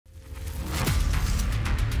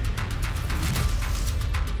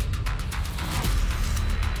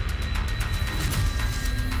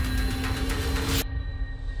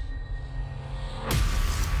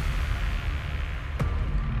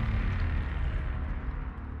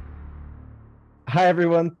Hi,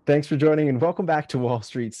 everyone. Thanks for joining and welcome back to Wall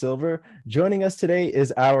Street Silver. Joining us today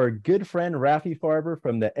is our good friend Rafi Farber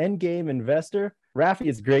from the Endgame Investor. Rafi,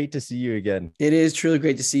 it's great to see you again. It is truly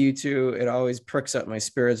great to see you too. It always perks up my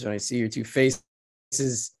spirits when I see your two faces.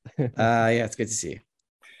 Yeah, it's good to see you.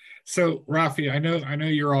 So, Rafi, I know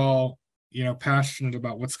you're all, passionate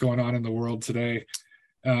about what's going on in the world today.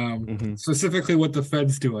 Mhm. Specifically what the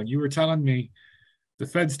Fed's doing. You were telling me the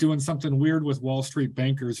Fed's doing something weird with Wall Street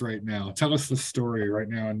bankers right now. Tell us the story right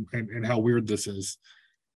now and how weird this is.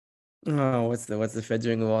 Oh, what's the Fed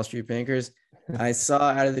doing with Wall Street bankers? I saw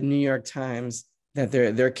out of the New York Times that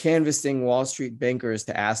they're canvassing Wall Street bankers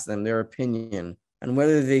to ask them their opinion on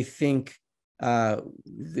whether they think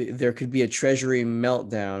there could be a treasury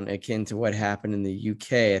meltdown akin to what happened in the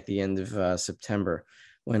UK at the end of September,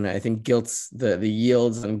 when I think the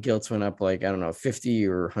yields on gilts went up like, I don't know, 50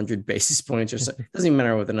 or 100 basis points or so. It doesn't even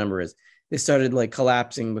matter what the number is. They started like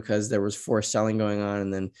collapsing because there was forced selling going on,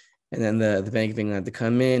 and then the Bank of England had to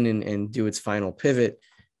come in and do its final pivot.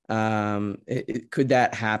 Could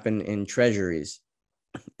that happen in treasuries?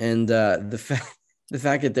 And the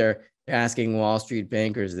fact that they're asking Wall Street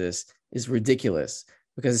bankers this is ridiculous,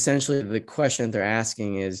 because essentially the question they're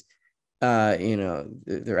asking is,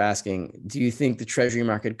 they're asking, do you think the treasury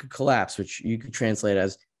market could collapse? Which you could translate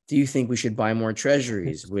as, do you think we should buy more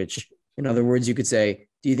treasuries? Which, in other words, you could say,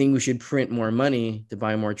 do you think we should print more money to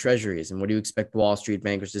buy more treasuries? And what do you expect Wall Street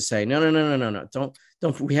bankers to say? No, no, no, no, no, no.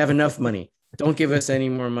 Don't. We have enough money. Don't give us any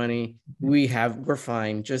more money. We're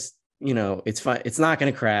fine. Just, it's fine. It's not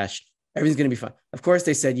going to crash. Everything's going to be fine. Of course,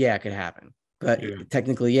 they said, yeah, it could happen. But Yeah.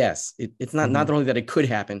 technically, yes, it's not Mhm. only that it could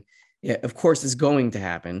happen. Yeah, of course, it's going to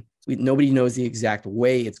happen. Nobody knows the exact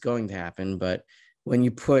way it's going to happen, but when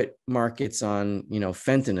you put markets on,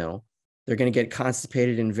 fentanyl, they're going to get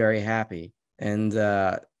constipated and very happy, and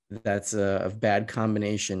that's a bad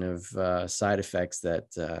combination of side effects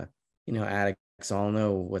that addicts all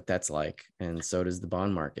know what that's like, and so does the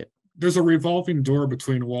bond market. There's a revolving door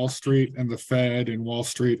between Wall Street and the Fed and Wall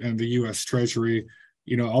Street and the US Treasury.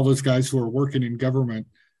 All those guys who are working in government,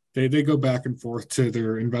 they go back and forth to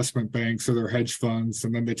their investment banks or their hedge funds,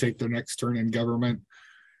 and then they take their next turn in government.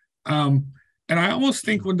 Um, and I almost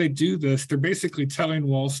think when they do this, they're basically telling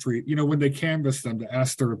Wall Street, when they canvass them to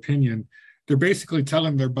ask their opinion, they're basically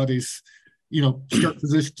telling their buddies,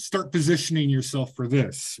 start positioning yourself for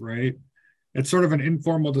this, right? It's sort of an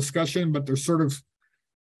informal discussion, but they're sort of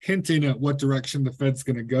hinting at what direction the Fed's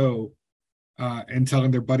going to go, and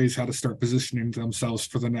telling their buddies how to start positioning themselves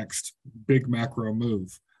for the next big macro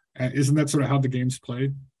move. Isn't that sort of how the game's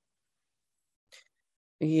played?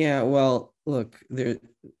 Yeah, well, look, there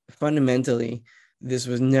fundamentally, this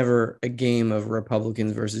was never a game of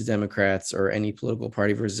Republicans versus Democrats or any political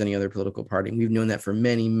party versus any other political party. We've known that for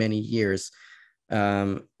many, many years.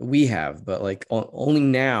 We have, but like only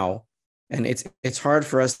now, and it's hard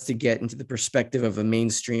for us to get into the perspective of a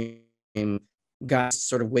mainstream guy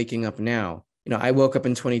sort of waking up now. I woke up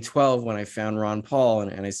in 2012 when I found Ron Paul,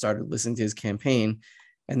 and I started listening to his campaign,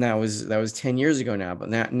 and that was 10 years ago now.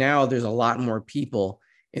 But now there's a lot more people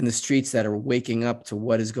in the streets that are waking up to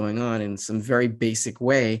what is going on in some very basic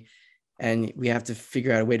way, and we have to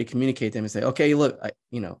figure out a way to communicate them and say, okay, look,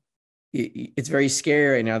 it's very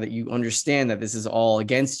scary now that you understand that this is all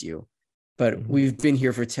against you, but we've been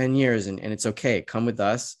here for 10 years, and it's okay. Come with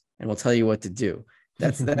us and we'll tell you what to do.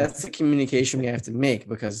 That's the communication we have to make,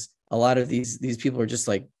 because a lot of these people are just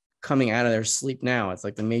like coming out of their sleep now. It's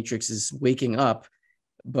like the Matrix is waking up,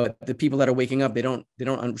 but the people that are waking up, they don't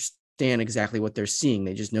understand exactly what they're seeing.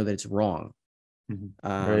 They just know that it's wrong.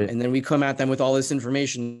 Right. And then we come at them with all this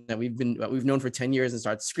information that we've known for 10 years and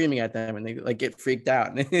start screaming at them, and they like get freaked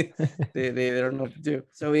out, and they don't know what to do.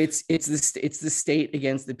 So it's the state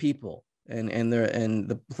against the people, and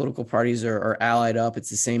the political parties are allied up.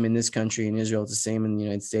 It's the same in this country, in Israel. It's the same in the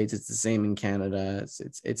United States. It's the same in Canada.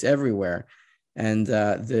 It's everywhere. And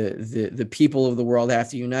the people of the world have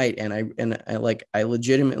to unite. And I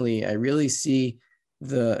legitimately, I really see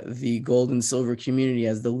the gold and silver community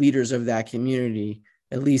as the leaders of that community,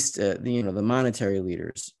 at least the monetary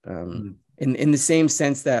leaders, in the same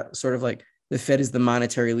sense that sort of like the Fed is the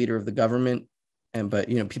monetary leader of the government, but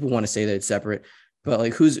people want to say that it's separate, but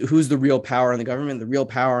like who's the real power in the government? The real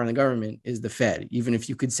power in the government is the Fed. Even if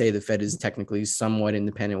you could say the Fed is technically somewhat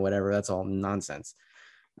independent, whatever, that's all nonsense.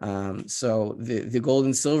 So the gold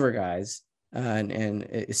and silver guys, and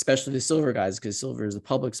especially the silver guys, because silver is the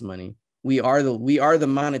public's money. We are the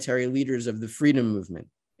monetary leaders of the freedom movement.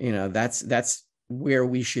 That's where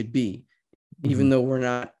we should be, even though we're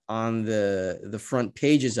not on the front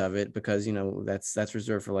pages of it, because that's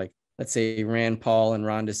reserved for like let's say Rand Paul and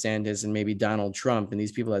Ron DeSantis and maybe Donald Trump and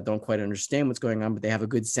these people that don't quite understand what's going on, but they have a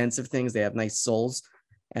good sense of things. They have nice souls,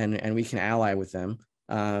 and we can ally with them.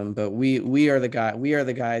 But we are the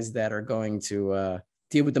guys that are going to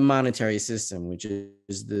deal with the monetary system, which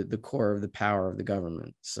is the core of the power of the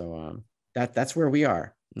government. So that's where we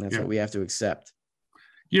are, and that's what we have to accept.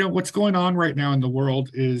 What's going on right now in the world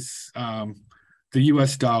is the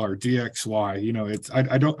U.S. dollar,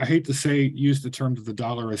 DXY. I hate to use the term that the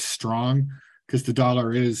dollar is strong, because the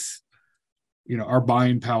dollar is, our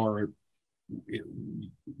buying power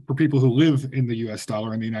for people who live in the U.S.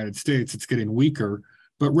 dollar in the United States. It's getting weaker,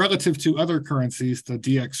 but relative to other currencies, the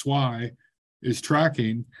DXY is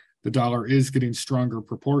tracking. The dollar is getting stronger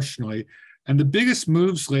proportionally, and the biggest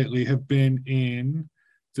moves lately have been in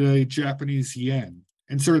the Japanese yen.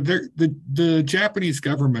 And so the Japanese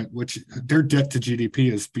government, which their debt to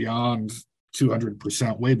GDP is beyond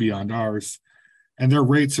 200%, way beyond ours, and their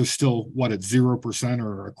rates are still, at 0%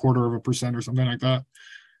 or a quarter of a percent or something like that.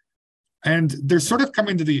 And they're sort of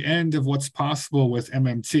coming to the end of what's possible with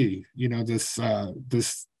MMT,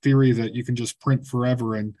 this theory that you can just print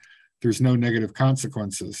forever and there's no negative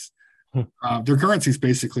consequences. Their currency is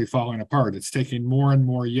basically falling apart. It's taking more and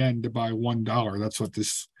more yen to buy $1. That's what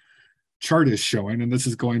this chart is showing, and this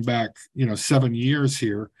is going back 7 years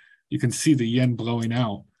here. You can see the yen blowing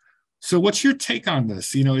out. So what's your take on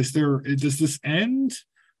this? Does this end?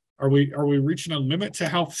 Are we reaching a limit to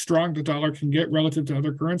how strong the dollar can get relative to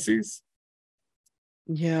other currencies?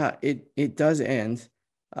 Yeah, it does end.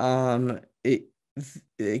 I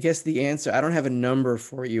guess the answer, I don't have a number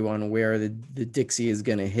for you on where the Dixie is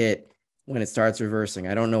going to hit when it starts reversing.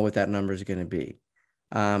 I don't know what that number is going to be.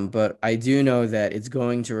 But I do know that it's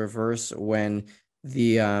going to reverse when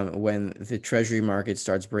the Treasury market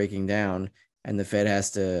starts breaking down and the Fed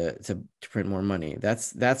has to print more money.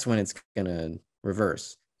 That's when it's going to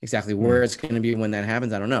reverse. Exactly where it's going to be when that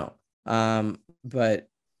happens, I don't know. But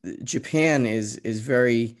Japan is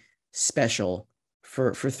very special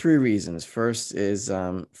for three reasons. First is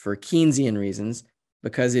for Keynesian reasons,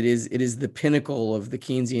 because it is the pinnacle of the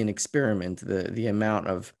Keynesian experiment. The amount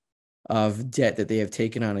of debt that they have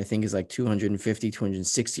taken on, I think, is like 250,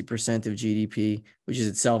 260% of GDP, which is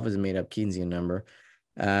itself is a made up Keynesian number.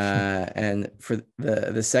 And for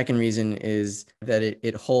the second reason is that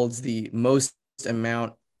it holds the most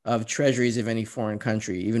amount of treasuries of any foreign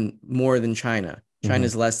country, even more than China.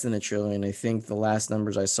 China's less than $1 trillion. I think the last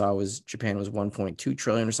numbers I saw was Japan was 1.2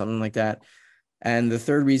 trillion or something like that. And the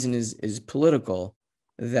third reason is political,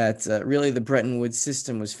 that really the Bretton Woods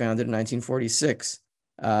system was founded in 1946.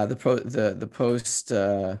 The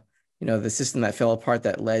system that fell apart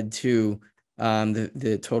that led to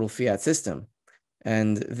the total fiat system,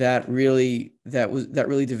 and that really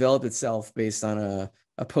developed itself based on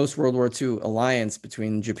a post World War II alliance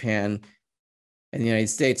between Japan and the United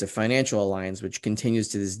States, a financial alliance which continues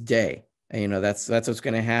to this day. And that's what's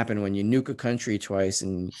going to happen when you nuke a country twice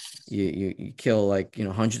and you kill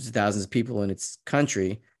hundreds of thousands of people in its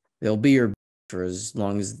country. They'll be your for as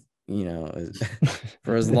long as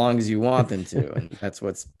for as long as you want them to, and that's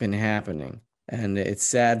what's been happening. And it's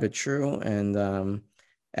sad but true. And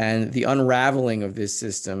the unraveling of this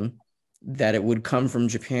system, that it would come from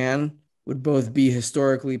Japan, would both be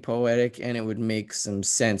historically poetic, and it would make some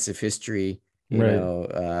sense if history,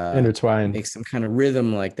 intertwined, makes some kind of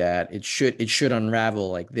rhythm like that. It should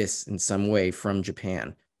unravel like this in some way from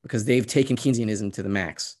Japan, because they've taken Keynesianism to the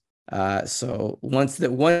max. So once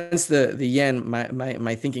the yen,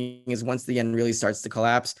 my thinking is, once the yen really starts to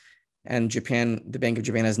collapse and the Bank of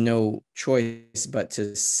Japan has no choice but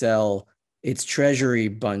to sell its treasury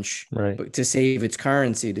bunch, to save its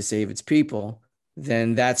currency, to save its people,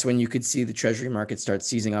 then that's when you could see the treasury market start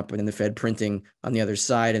seizing up, and then the Fed printing on the other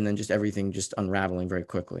side, and then just everything just unraveling very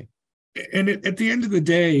quickly. And at the end of the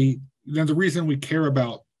day, the reason we care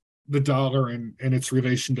about the dollar and its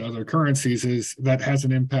relation to other currencies is that has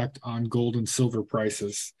an impact on gold and silver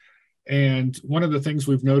prices. And one of the things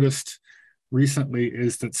we've noticed recently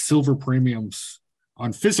is that silver premiums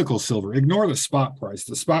on physical silver, ignore the spot price.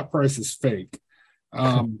 The spot price is fake.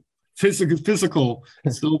 Physical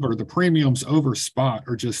silver, the premiums over spot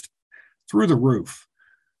are just through the roof.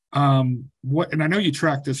 And I know you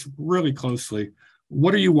track this really closely.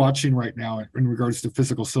 What are you watching right now in regards to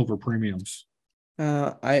physical silver premiums?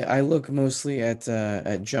 I look mostly at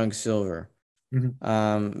junk silver,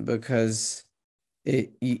 because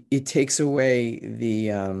it takes away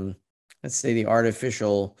the let's say the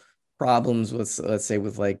artificial problems with, let's say,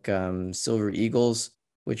 with Silver Eagles,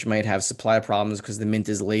 which might have supply problems because the mint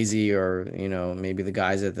is lazy, or maybe the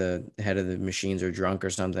guys at the head of the machines are drunk or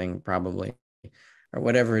something, probably, or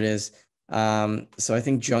whatever it is. So I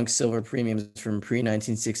think junk silver premiums from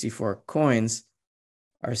pre-1964 coins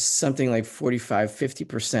are something like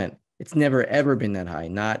 45-50%. It's never ever been that high,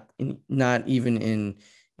 not even in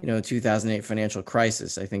 2008 financial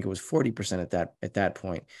crisis. I think it was 40% at that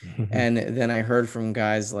point. And then I heard from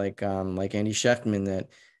guys like Andy Shechtman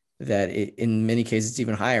that in many cases it's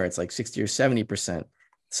even higher. It's like 60 or 70%.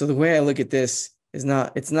 So the way I look at this is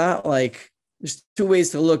it's not like, there's two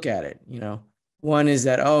ways to look at it. One is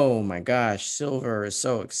that, oh my gosh, silver is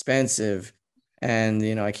so expensive and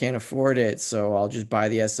I can't afford it, so I'll just buy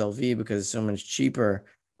the SLV because it's so much cheaper.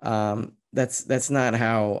 That's not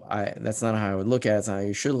how I would look at it. It's not how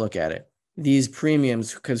you should look at it. These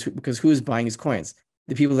premiums, because who's buying these coins?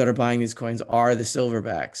 The people that are buying these coins are the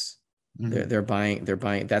silverbacks. Mm-hmm. They're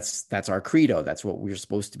buying. That's our credo. That's what we're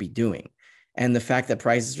supposed to be doing. And the fact that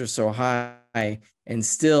prices are so high and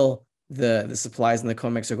still the supplies and the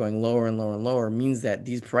COMEX are going lower and lower and lower means that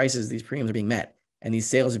these premiums are being met and these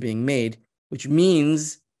sales are being made, which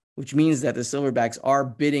means that the silverbacks are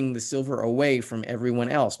bidding the silver away from everyone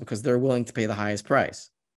else because they're willing to pay the highest price.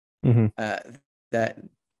 Mm-hmm. That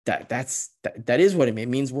is what it means. It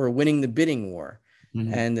means we're winning the bidding war.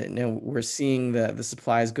 Mm-hmm. And we're seeing the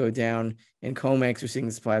supplies go down in COMEX. We're seeing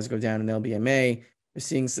the supplies go down in LBMA. We're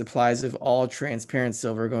seeing supplies of all transparent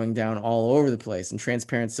silver going down all over the place. And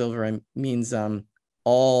transparent silver means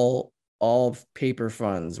all paper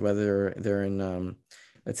funds, whether they're in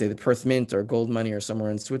let's say the Perth Mint or Gold Money or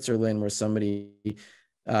somewhere in Switzerland where somebody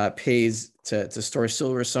pays to store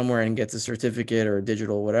silver somewhere and gets a certificate or a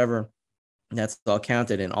digital whatever. That's all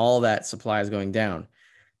counted, and all that supply is going down.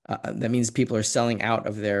 That means people are selling out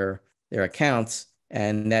of their accounts,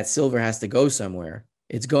 and that silver has to go somewhere.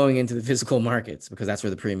 It's going into the physical markets because that's where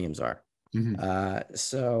the premiums are. Mm-hmm.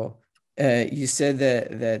 So you said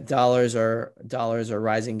that dollars are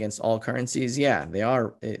rising against all currencies. Yeah, they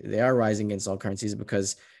are rising against all currencies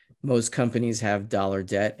because most companies have dollar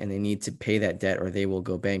debt and they need to pay that debt or they will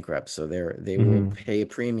go bankrupt. So they will pay a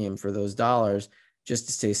premium for those dollars just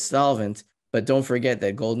to stay solvent. But don't forget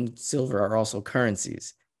that gold and silver are also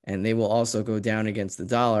currencies, and they will also go down against the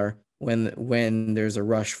dollar when there's a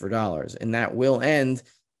rush for dollars, and that will end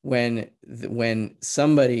when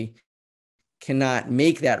somebody cannot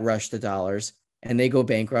make that rush to dollars and they go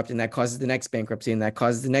bankrupt, and that causes the next bankruptcy, and that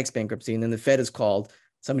causes the next bankruptcy, and then the Fed is called.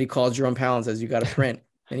 Somebody calls Jerome Powell and says, you got to print,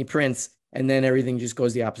 and he prints, and then everything just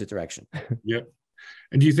goes the opposite direction. Yep.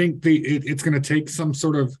 And do you think it's going to take some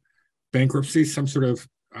sort of bankruptcy, some sort of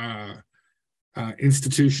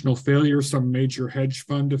institutional failure, some major hedge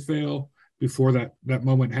fund to fail before that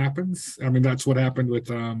moment happens? I mean, that's what happened with,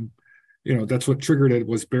 that's what triggered it,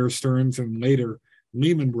 was Bear Stearns, and later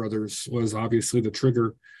Lehman Brothers was obviously the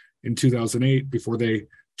trigger in 2008 before they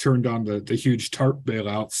turned on the huge TARP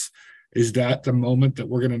bailouts. Is that the moment that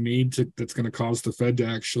we're going to need that's going to cause the Fed to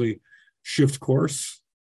actually shift course?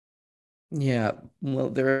 Yeah, well,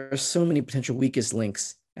 there are so many potential weakest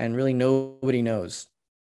links, and really nobody knows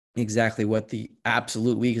exactly what the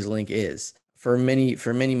absolute weakest link is. For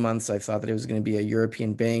many months, I thought that it was going to be a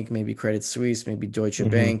European bank, maybe Credit Suisse, maybe Deutsche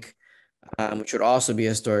Bank, which would also be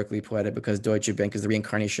historically poetic because Deutsche Bank is the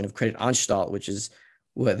reincarnation of Credit Anstalt, which is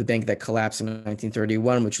the bank that collapsed in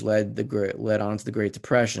 1931, which led on to the Great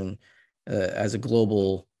Depression as a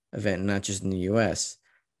global event, not just in the U.S.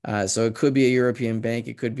 So it could be a European bank.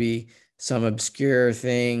 It could be some obscure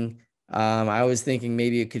thing. I was thinking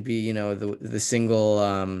maybe it could be, the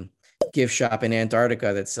single gift shop in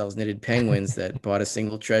Antarctica that sells knitted penguins that bought a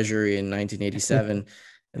single treasury in 1987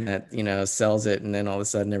 and that, sells it. And then all of a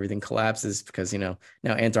sudden everything collapses because, now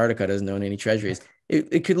Antarctica doesn't own any treasuries.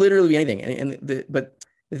 It could literally be anything. But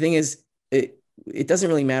the thing is, it doesn't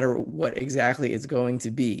really matter what exactly it's going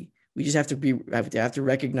to be. We just have to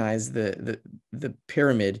recognize the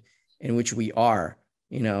pyramid in which we are,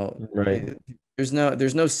 Right. There's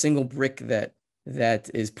no single brick that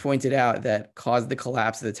is pointed out that caused the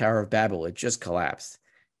collapse of the Tower of Babel. It just collapsed.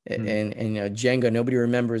 And Jenga, nobody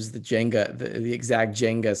remembers the exact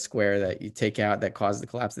Jenga square that you take out that caused the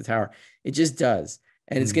collapse of the tower. It just does.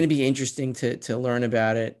 And it's going to be interesting to learn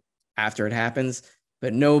about it after it happens,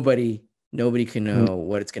 but nobody can know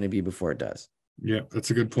what it's going to be before it does. Yeah, that's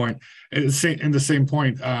a good point. And the same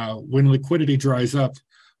point, when liquidity dries up,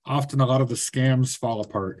 often a lot of the scams fall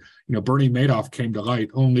apart. Bernie Madoff came to light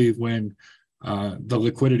only when the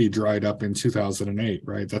liquidity dried up in 2008,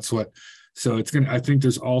 right? So I think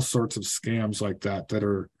there's all sorts of scams like that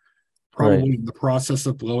are probably in the process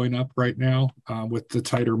of blowing up right now with the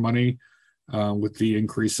tighter money, with the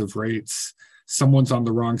increase of rates. Someone's on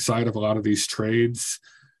the wrong side of a lot of these trades.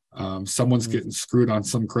 Someone's getting screwed on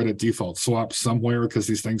some credit default swap somewhere because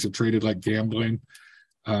these things are traded like gambling.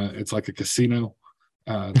 It's like a casino,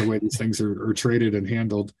 the way these things are traded and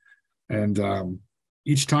handled. And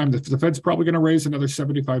each time the Fed's probably going to raise another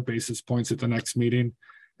 75 basis points at the next meeting,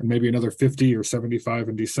 and maybe another 50 or 75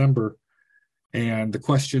 in December. And the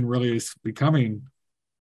question really is becoming,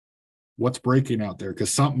 what's breaking out there?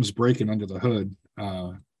 Because something's breaking under the hood.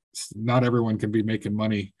 Not everyone can be making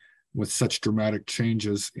money with such dramatic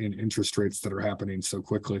changes in interest rates that are happening so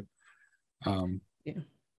quickly.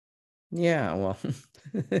 Yeah, well,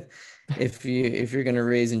 if you're going to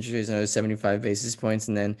raise interest rates another 75 basis points,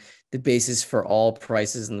 and then the basis for all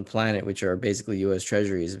prices on the planet, which are basically U.S.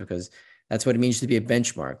 Treasuries, because that's what it means to be a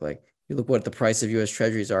benchmark. Like, you look what the price of U.S.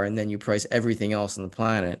 Treasuries are, and then you price everything else on the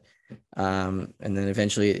planet, and then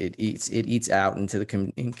eventually it eats out into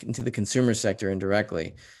the consumer sector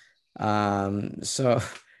indirectly. So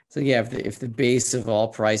yeah, if the base of all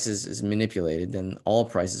prices is manipulated, then all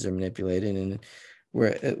prices are manipulated. And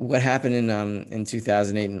what happened in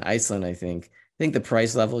 2008 in Iceland, I think the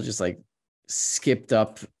price level just like skipped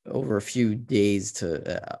up over a few days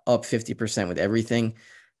to up 50% with everything.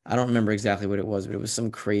 I don't remember exactly what it was, but it was some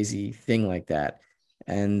crazy thing like that.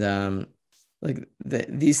 And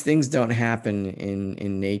these things don't happen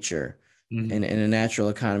in nature. Mm-hmm. And in a natural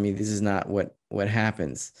economy, this is not what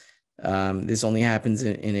happens. This only happens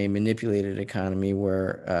in a manipulated economy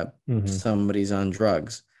where somebody's on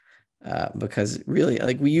drugs. Because really,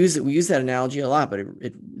 like, we use that analogy a lot, but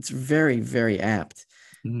it's very, very apt.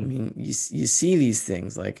 Mm-hmm. I mean, you see these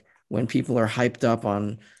things, like when people are hyped up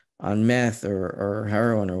on meth or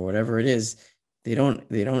heroin or whatever it is, they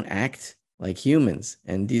don't act like humans.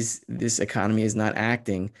 And this economy is not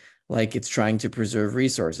acting like it's trying to preserve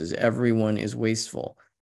resources. Everyone is wasteful.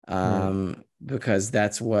 Because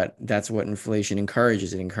that's what inflation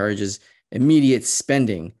encourages. It encourages immediate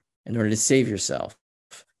spending in order to save yourself.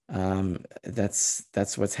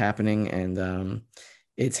 That's what's happening, and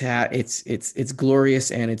it's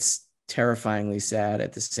glorious, and it's terrifyingly sad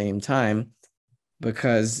at the same time,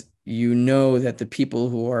 because you know that the people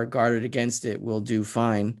who are guarded against it will do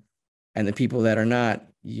fine, and the people that are not,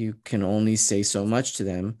 you can only say so much to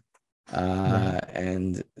them,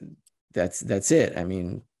 and that's it. I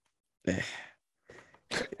mean,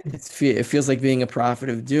 it feels like being a prophet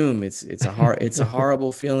of doom. It's a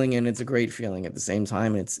horrible feeling, and it's a great feeling at the same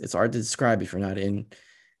time. It's hard to describe if you're not in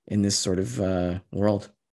this sort of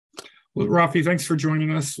world. Well, Rafi, thanks for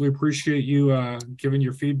joining us. We appreciate you giving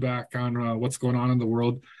your feedback on what's going on in the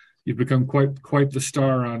world. You've become quite the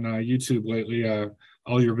star on YouTube lately.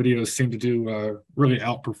 All your videos seem to do really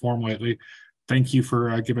outperform lately. Thank you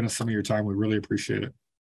for giving us some of your time. We really appreciate it.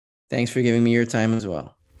 Thanks for giving me your time as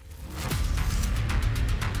well.